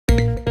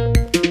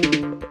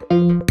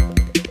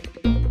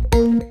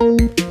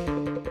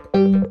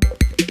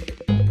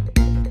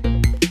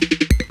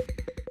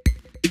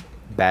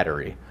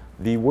battery,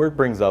 the word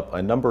brings up a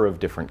number of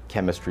different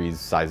chemistries,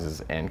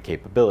 sizes, and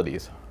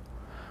capabilities.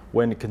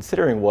 When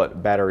considering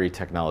what battery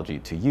technology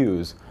to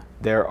use,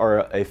 there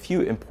are a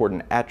few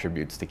important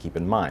attributes to keep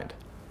in mind.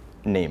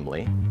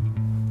 Namely,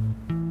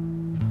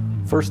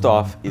 first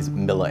off is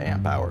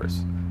milliamp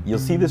hours. You'll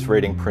see this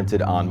rating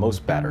printed on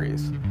most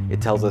batteries.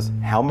 It tells us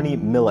how many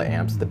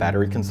milliamps the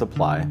battery can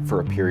supply for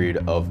a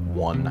period of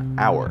 1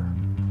 hour.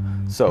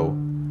 So,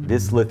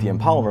 this lithium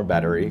polymer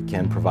battery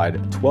can provide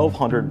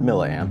 1200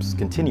 milliamps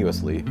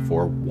continuously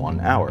for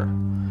 1 hour.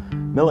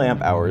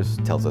 Milliamp hours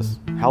tells us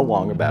how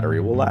long a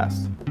battery will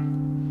last.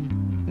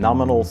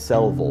 Nominal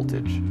cell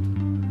voltage.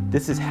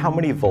 This is how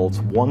many volts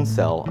one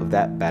cell of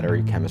that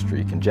battery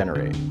chemistry can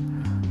generate.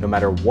 No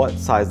matter what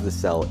size the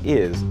cell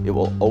is, it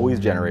will always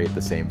generate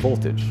the same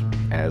voltage,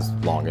 as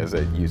long as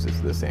it uses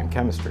the same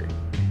chemistry.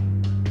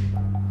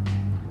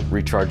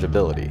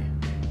 Rechargeability.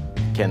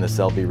 Can the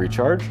cell be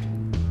recharged?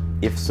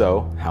 If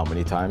so, how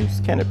many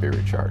times can it be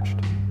recharged?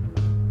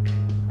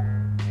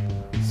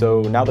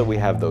 So now that we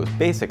have those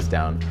basics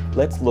down,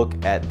 let's look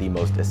at the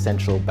most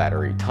essential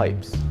battery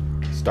types,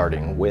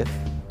 starting with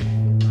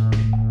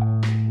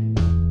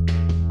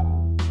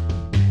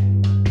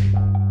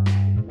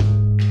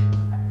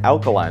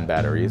alkaline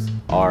batteries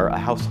are a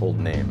household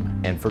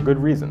name, and for good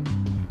reason.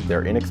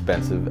 They're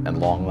inexpensive and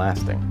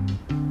long-lasting.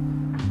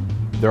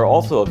 They're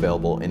also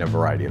available in a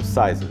variety of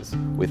sizes,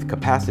 with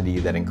capacity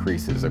that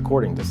increases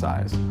according to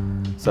size,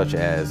 such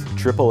as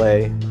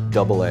AAA,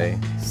 AA,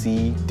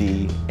 C,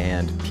 D,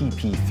 and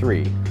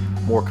PP3,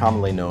 more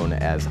commonly known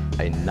as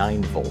a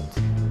 9-volt.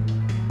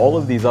 All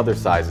of these other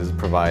sizes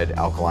provide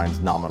alkaline's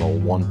nominal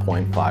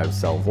 1.5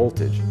 cell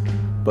voltage,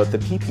 but the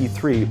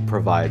PP3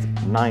 provides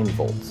 9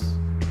 volts.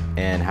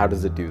 And how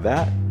does it do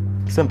that?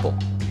 Simple.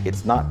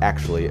 It's not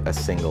actually a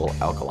single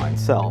alkaline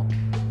cell.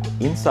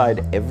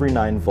 Inside every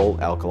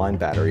 9-volt alkaline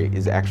battery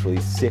is actually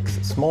 6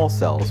 small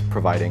cells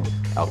providing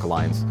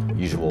alkaline's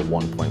usual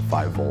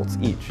 1.5 volts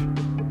each.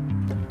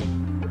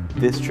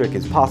 This trick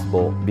is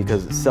possible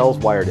because cells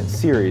wired in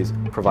series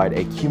provide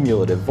a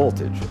cumulative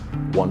voltage.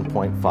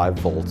 1.5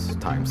 volts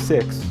times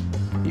 6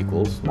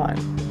 equals 9.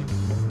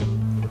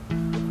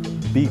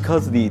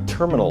 Because the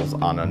terminals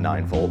on a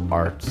 9-volt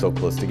are so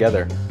close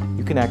together,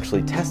 you can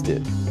actually test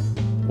it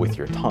with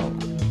your tongue.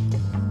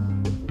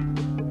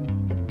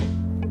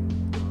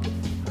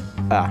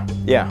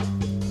 Yeah,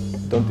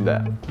 don't do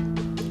that.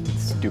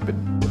 It's stupid.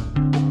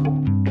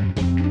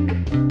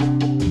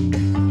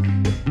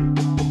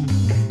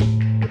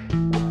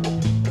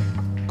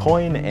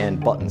 Coin and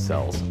button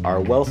cells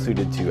are well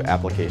suited to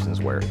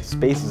applications where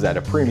space is at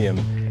a premium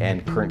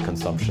and current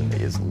consumption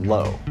is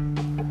low.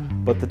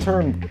 But the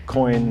term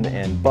coin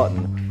and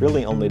button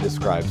really only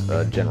describes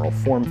a general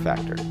form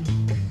factor.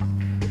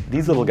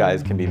 These little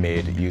guys can be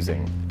made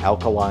using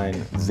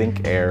alkaline,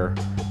 zinc air,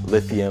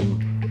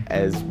 lithium,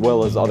 as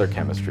well as other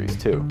chemistries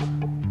too.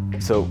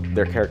 So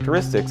their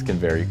characteristics can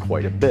vary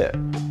quite a bit.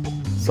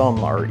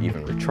 Some are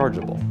even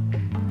rechargeable.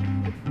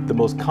 The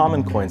most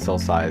common coin cell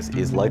size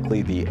is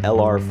likely the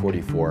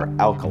LR44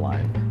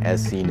 alkaline,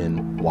 as seen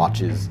in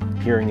watches,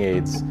 hearing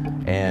aids,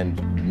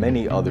 and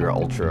many other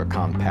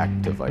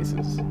ultra-compact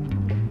devices.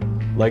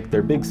 Like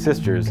their big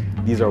sisters,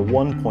 these are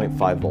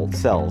 1.5 volt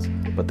cells,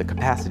 but the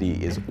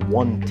capacity is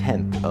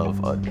 1/10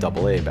 of a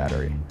AA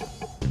battery.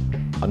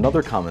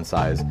 Another common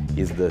size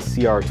is the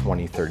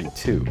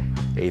CR2032,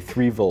 a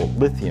 3-volt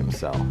lithium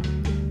cell.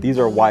 These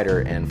are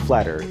wider and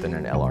flatter than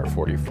an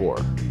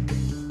LR44.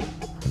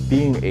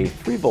 Being a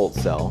 3-volt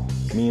cell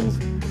means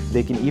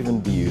they can even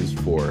be used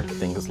for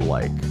things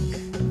like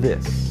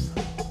this.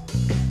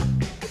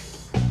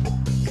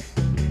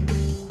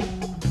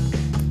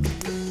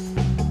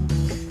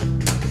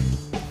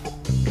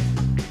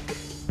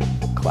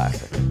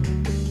 Classic.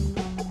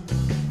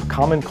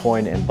 Common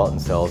coin and button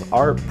cells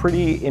are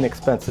pretty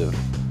inexpensive,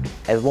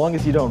 as long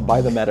as you don't buy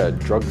them at a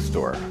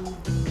drugstore.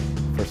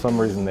 For some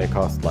reason they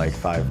cost like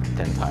 5 to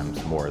 10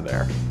 times more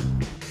there.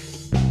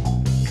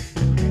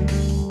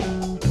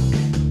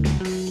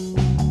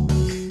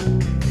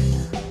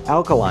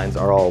 Alkalines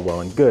are all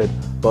well and good,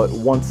 but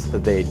once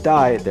they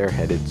die, they're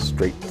headed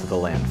straight to the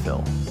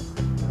landfill.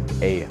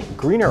 A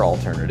greener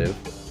alternative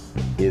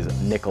is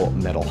nickel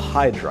metal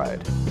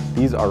hydride.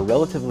 These are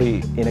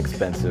relatively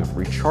inexpensive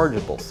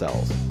rechargeable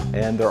cells,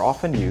 and they're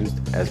often used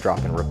as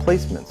drop-in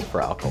replacements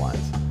for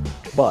alkalines.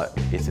 But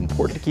it's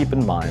important to keep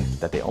in mind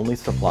that they only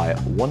supply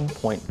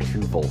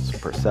 1.2 volts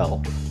per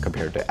cell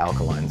compared to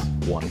alkaline's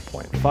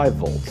 1.5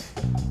 volts.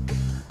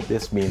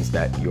 This means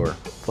that your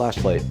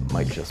flashlight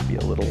might just be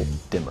a little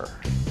dimmer.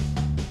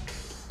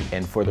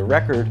 And for the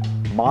record,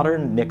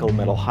 modern nickel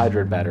metal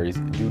hydride batteries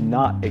do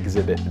not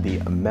exhibit the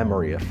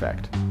memory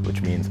effect,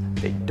 which means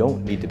they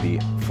don't need to be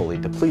fully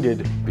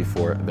depleted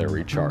before they're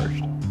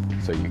recharged.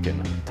 So you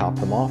can top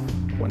them off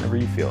whenever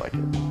you feel like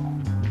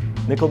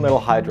it. Nickel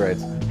metal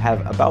hydrides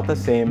have about the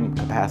same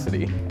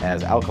capacity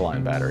as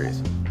alkaline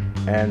batteries,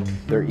 and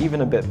they're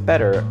even a bit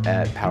better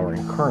at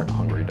powering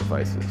current-hungry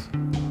devices.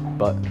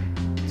 But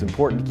it's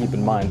important to keep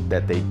in mind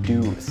that they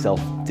do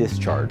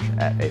self-discharge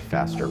at a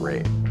faster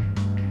rate.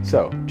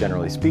 So,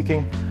 generally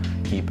speaking,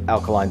 keep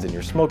alkalines in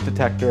your smoke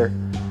detector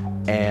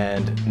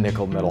and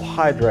nickel metal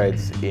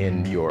hydrides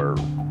in your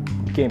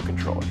game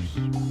controllers,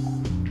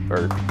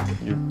 or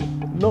your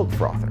milk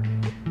frother.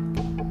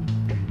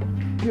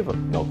 You have a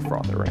milk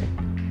frother, right?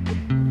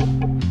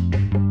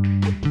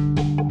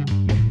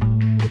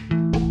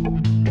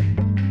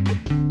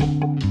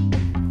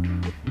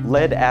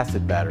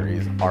 Lead-acid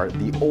batteries are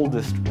the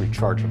oldest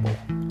rechargeable,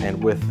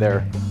 and with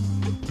their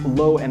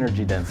low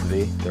energy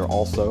density, they're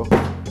also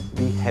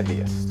the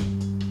heaviest.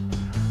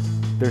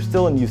 They're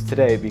still in use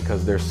today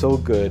because they're so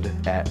good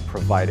at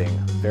providing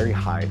very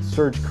high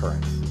surge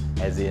currents,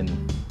 as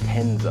in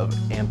tens of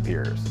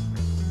amperes,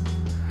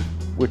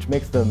 which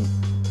makes them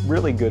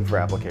really good for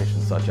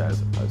applications such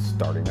as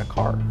starting a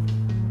car.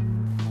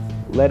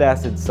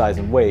 Lead-acid size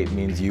and weight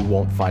means you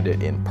won't find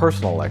it in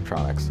personal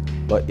electronics,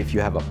 but if you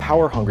have a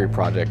power-hungry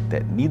project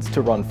that needs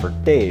to run for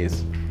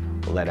days,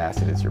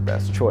 lead-acid is your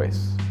best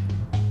choice.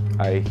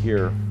 I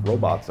hear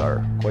robots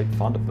are quite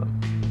fond of them.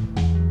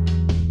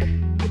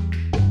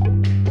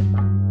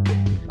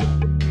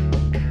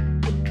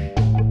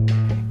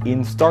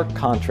 In stark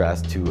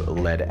contrast to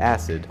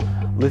lead-acid,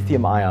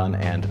 lithium-ion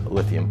and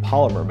lithium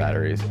polymer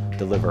batteries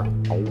deliver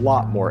a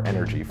lot more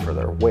energy for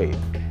their weight,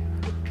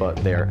 but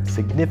they're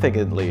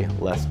significantly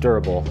less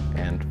durable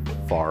and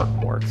far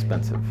more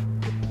expensive.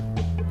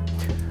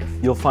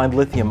 You'll find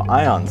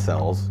lithium-ion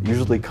cells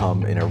usually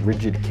come in a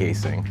rigid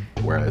casing,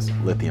 whereas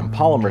lithium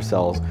polymer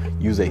cells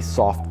use a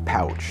soft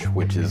pouch,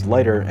 which is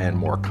lighter and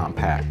more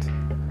compact.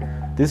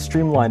 This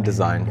streamlined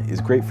design is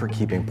great for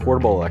keeping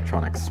portable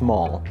electronics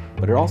small,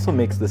 but it also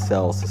makes the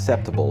cells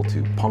susceptible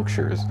to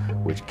punctures,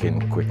 which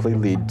can quickly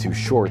lead to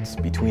shorts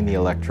between the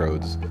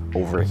electrodes,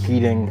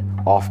 overheating,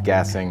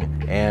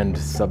 off-gassing, and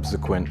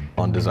subsequent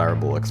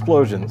undesirable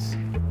explosions.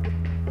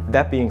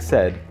 That being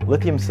said,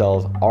 lithium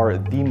cells are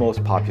the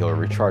most popular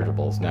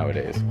rechargeables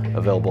nowadays,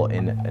 available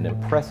in an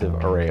impressive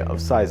array of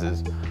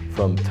sizes,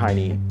 from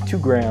tiny 2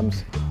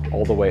 grams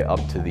all the way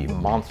up to the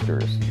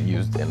monsters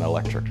used in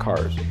electric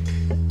cars.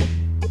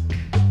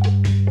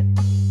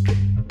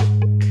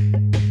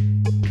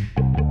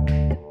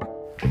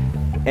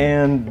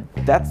 And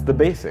that's the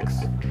basics.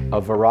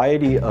 A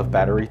variety of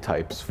battery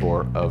types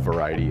for a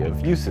variety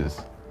of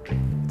uses.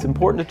 It's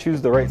important to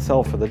choose the right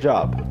cell for the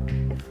job.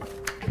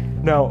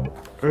 Now,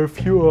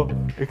 if you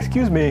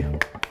excuse me,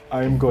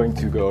 I'm going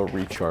to go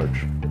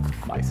recharge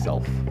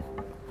myself.